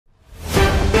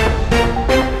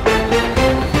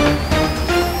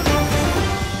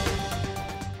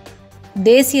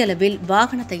தேசிய அளவில்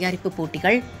வாகன தயாரிப்பு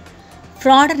போட்டிகள்,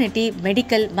 ஃப்ராடர்னிட்டி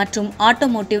மெடிக்கல் மற்றும்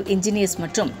ஆட்டோமோட்டிவ் இன்ஜினியர்ஸ்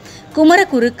மற்றும்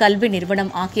குமரகுரு கல்வி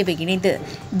நிறுவனம் ஆகியவை இணைந்து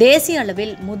தேசிய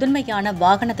அளவில் முதன்மையான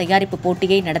வாகன தயாரிப்பு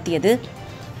போட்டியை நடத்தியது.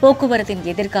 போக்குவரத்தின்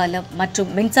எதிர்காலம்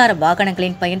மற்றும் மின்சார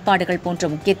வாகனங்களின் பயன்பாடுகள் போன்ற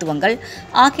முக்கியத்துவங்கள்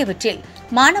ஆகியவற்றில்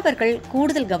மாணவர்கள்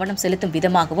கூடுதல் கவனம் செலுத்தும்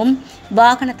விதமாகவும்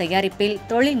வாகன தயாரிப்பில்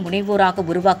தொழில் முனைவோராக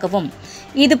உருவாக்கவும்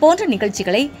இதுபோன்ற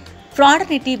நிகழ்ச்சிகளை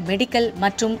ஃப்ராடர்னிட்டி மெடிக்கல்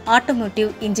மற்றும் ஆட்டோமோட்டிவ்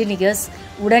இன்ஜினியர்ஸ்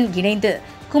உடன் இணைந்து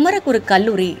குமரகுரு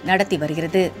கல்லூரி நடத்தி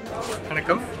வருகிறது.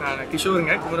 வணக்கம், நான்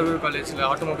கிஷோருங்க. குமரகுரு காலேஜில்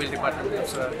ஆட்டோமொபைல்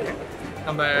டிபார்ட்மெண்ட் இருக்கேன்.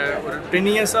 நம்ம ஒரு 10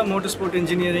 இயர்ஸாக மோட்டர் ஸ்போர்ட்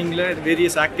இன்ஜினியரிங்கில்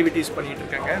வேரியஸ் ஆக்டிவிட்டீஸ் பண்ணிகிட்டு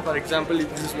இருக்காங்க. For example,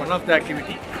 this is one of the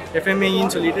activity.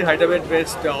 FMAE-ன்னு சொல்லிட்டு ஹைதராபாத்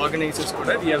பேஸ்ட் ஆர்கனைசர்ஸ்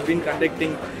கூட we have been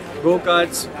conducting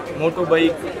go-karts,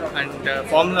 motorbike and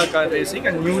formula car racing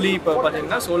and newly இப்போ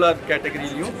பார்த்தீங்கன்னா சோலார்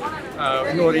கேட்டகரியிலையும்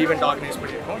இன்னொரு ஈவெண்ட் ஆர்கனைஸ்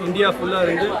பண்ணியிருக்கோம். இந்தியா ஃபுல்லாக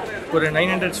இருந்து ஒரு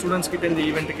 900 ஸ்டூடெண்ட்ஸ் கிட்ட இந்த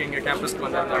ஈவெண்ட்டுக்கு எங்கள் கேம்பஸ்க்கு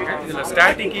வந்திருந்தாங்க. இதில்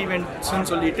ஸ்டாட்டிக் ஈவெண்ட்ஸ்ன்னு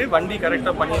சொல்லிட்டு வண்டி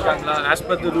கரெக்டாக பண்ணியிருக்காங்களா, as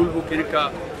per the rule book இருக்கா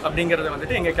அப்படிங்கிறத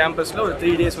வந்துட்டு எங்கள் கேம்பஸில் ஒரு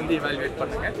 3 days வந்து இவாலுவேட்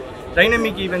பண்ணுங்க.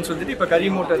 டைனமிக் ஈவெண்ட்ஸ் வந்துட்டு இப்போ கரி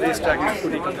மோட்டர் ரேஸ் ட்ராக்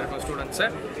கூட்டிகிட்டு வந்திருக்கோம் ஸ்டூடெண்ட்ஸை.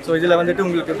 ஸோ இதில் வந்துட்டு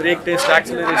உங்களுக்கு break test,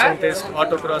 acceleration test,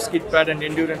 auto cross, skid bad and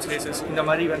endurance races இந்த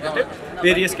மாதிரி வந்துட்டு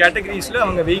வேரியஸ் கேட்டகரிஸில்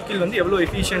அவங்க வெஹிக்கிள் வந்து எவ்வளோ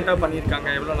எஃபிஷியண்ட்டாக பண்ணியிருக்காங்க,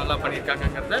 எவ்வளோ நல்லா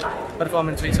பண்ணியிருக்காங்கிறத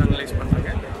பர்ஃபார்மன்ஸ் வைஸ் அனலைஸ் பண்ணுறாங்க.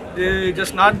 இது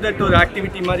ஜஸ்ட் நாட் தட் ஒரு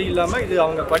ஆக்டிவிட்டி மாதிரி இல்லாமல் இது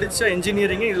அவங்க படித்த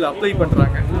என்ஜினியரிங்கை இதில் அப்ளை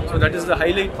பண்ணுறாங்க. So that is the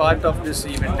highlight part of this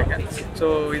ஈவெண்ட்டுங்க. So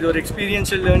இது ஒரு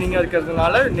எக்ஸ்பீரியன்ஷியல் லேர்னிங்காக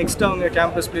இருக்கிறதுனால நெக்ஸ்ட் அவங்க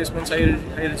கேம்பஸ் பிளேஸ்மெண்ட்ஸ்,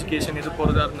 ஹையர் எஜுகேஷன் இது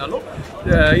போகிறதா இருந்தாலும்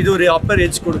இது ஒரு அப்பர்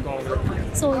எட்ஜ் கொடுக்கும் அவங்களுக்கு.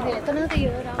 ஸோ இது எத்தனாவது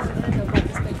இயராக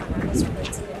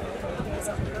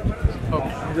ஓகே,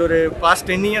 இது ஒரு பாஸ்ட்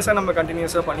 10 இயர்ஸாக நம்ம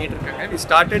கண்டினியூஸாக பண்ணிகிட்டு இருக்காங்க. We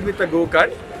started with a go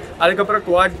card, அதுக்கப்புறம்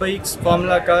குவாட் பைக்ஸ்,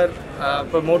 ஃபார்முலா கார்,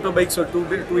 இப்போ மோட்டோ பைக்ஸ் ஒரு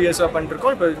 2 இயர்ஸாக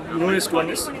பண்ணிருக்கோம். இப்போ newest one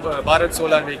is Bharat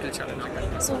solar vehicle challenge.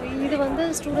 So இது வந்து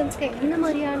ஸ்டூடெண்ட்ஸ்க்கு என்ன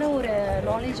மாதிரியான ஒரு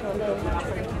நாலேஜ் வந்து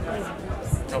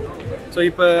ஸோ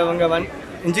இப்போ அவங்க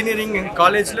இன்ஜினியரிங்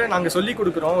காலேஜில் நாங்கள் சொல்லிக்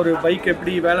கொடுக்குறோம் ஒரு பைக்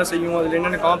எப்படி வேலை செய்யும், அதில்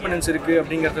என்னென்ன காம்பனன்ட்ஸ் இருக்குது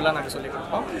அப்படிங்கிறதெல்லாம் நாங்கள் சொல்லிக்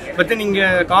கொடுப்போம். பட்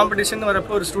நீங்கள் காம்படிஷன்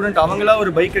வரப்போ ஒரு ஸ்டூடெண்ட் அவங்களா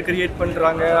ஒரு பைக்கை க்ரியேட்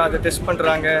பண்ணுறாங்க, அதை டெஸ்ட்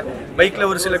பண்ணுறாங்க. பைக்கில்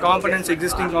ஒரு சில காம்பனன்ட்ஸ்,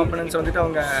 எக்ஸிஸ்டிங் காம்பனன்ட்ஸ் வந்துட்டு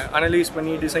அவங்க அனலைஸ்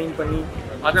பண்ணி டிசைன் பண்ணி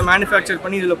அதை மேனுஃபேக்சர்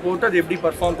பண்ணி இதில் போட்டு அது எப்படி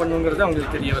பர்ஃபார்ம் பண்ணுங்கிறது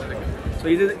அவங்களுக்கு தெரிய வருதுங்க. ஸோ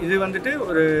இது வந்துட்டு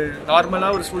ஒரு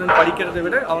நார்மலாக ஒரு ஸ்டூடெண்ட் படிக்கிறத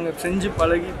விட அவங்க செஞ்சு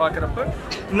பழகி பார்க்குறப்ப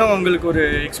இன்னும் அவங்களுக்கு ஒரு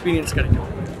எக்ஸ்பீரியன்ஸ் கிடைக்கும்.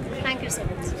 Thank you sir.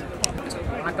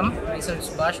 வணக்கம், மைசெல்ஃப்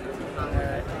சுபாஷ்.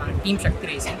 நாங்கள் team Sakthi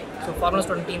racing. So farmer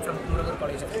student team from Kumaraguru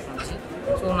college of technology.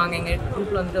 So நாங்கள் எங்கள்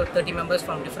குரூப்பில் வந்து ஒரு 30 members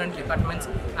ஃப்ரம் டிஃப்ரெண்ட் டிபார்ட்மெண்ட்ஸ்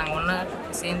நாங்கள் ஒன்றா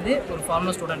சேர்ந்து ஒரு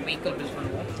ஃபார்மர் ஸ்டூடெண்ட் வெஹிக்கிள் பில்ட்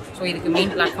பண்ணுவோம். ஸோ இதுக்கு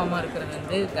மெயின் பிளாட்ஃபார்மாக இருக்கிறது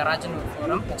வந்து கராஜ்னு ஒரு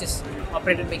forum which is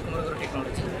operated by Kumaraguru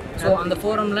technology. So அந்த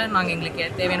ஃபோரமில் நாங்கள் எங்களுக்கு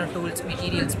தேவையான டூல்ஸ்,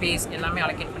 மெட்டீரியல், ஸ்பேஸ் எல்லாமே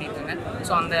அலோகேட் பண்ணியிருக்காங்க.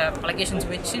 ஸோ அந்த அலோகேஷன்ஸ்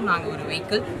வச்சு நாங்கள் ஒரு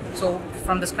vehicle so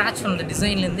from the scratch, from the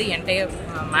டிசைன்லேருந்து entire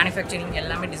manufacturing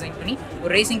எல்லாமே டிசைன் பண்ணி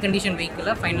ஒரு ரேசிங் கண்டிஷன்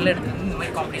வெஹிக்கிளை ஃபைனலாக எடுத்து வந்து இந்த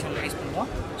மாதிரி காம்படிஷன் ரேஸ் பண்ணுவோம்.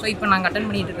 ஸோ இப்போ நாங்கள் அட்டன்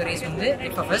பண்ணிட்டு இருக்க ரேஸ் வந்து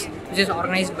FFS which is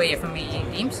organised by FMAE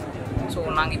teams. So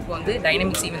நாங்கள் இப்போ வந்து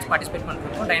டைனமிக்ஸ் ஈவெண்ட்ஸ் பார்ட்டிசிபேட்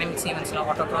பண்ணிருக்கோம். Dynamics ஈவெண்ட்ஸில்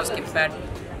auto cross, skid bad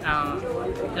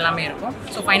எல்லாமே இருக்கும்.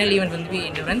 ஸோ ஃபைனல் ஈவெண்ட் வந்து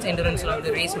என்டூரன்ஸில்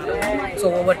வந்து ரேஸ் நடக்கும். ஸோ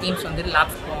ஒவ்வொரு டீம்ஸ் வந்து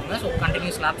லேப்ஸ் போவாங்க. ஸோ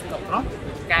கண்டினியூஸ் லேப்ஸ்க்கு அப்புறம்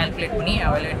கால்குலேட் பண்ணி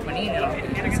எவாலுவேட் பண்ணி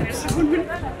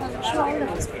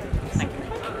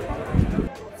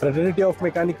Fraternity of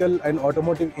Mechanical and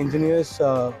Automotive Engineers,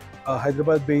 a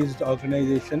Hyderabad-based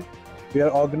organization. We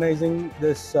are organizing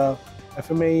this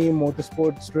FMAE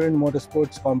student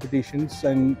motorsports competitions,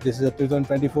 and this is a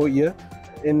 2024 year.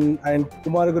 And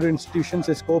Kumaraguru Institutions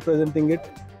is co-presenting it.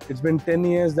 It's been 10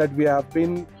 years that we have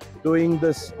been doing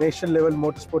this nation-level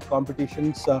motorsport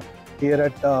competitions here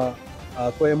at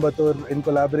Coimbatore in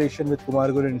collaboration with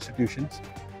Kumaraguru Institutions.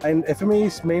 And FMAE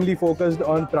is mainly focused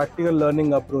on practical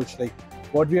learning approach. Like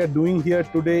what we are doing here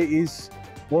today is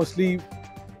mostly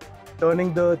turning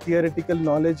the theoretical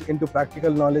knowledge into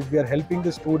practical knowledge. We are helping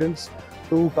the students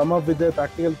to come up with their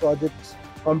practical projects,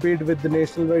 compete with the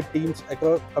national-wide teams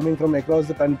coming from across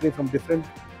the country from different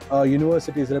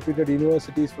universities, reputed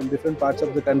universities from different parts of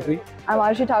the country. I'm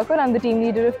Arshi Thakur. I'm the team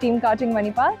leader of Team Karting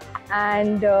Manipal,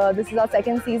 and this is our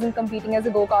second season competing as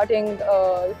a go-karting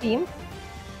team.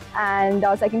 And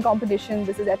our second competition,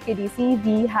 this is FKDC.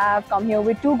 We have come here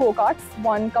with 2 go-karts,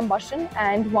 1 combustion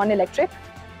and 1 electric,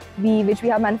 which we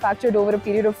have manufactured over a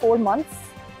period of 4 months.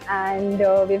 And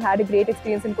we've had a great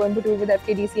experience in Coimbatore with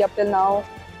FKDC up till now.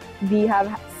 We have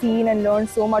seen and learned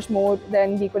so much more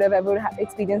than we could have ever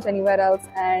experienced anywhere else.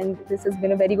 And this has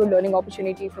been a very good learning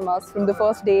opportunity from us. From the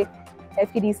first day,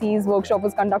 FKDC's workshop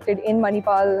was conducted in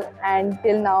Manipal, and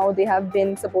till now they have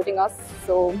been supporting us.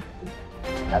 So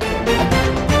that's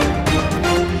it.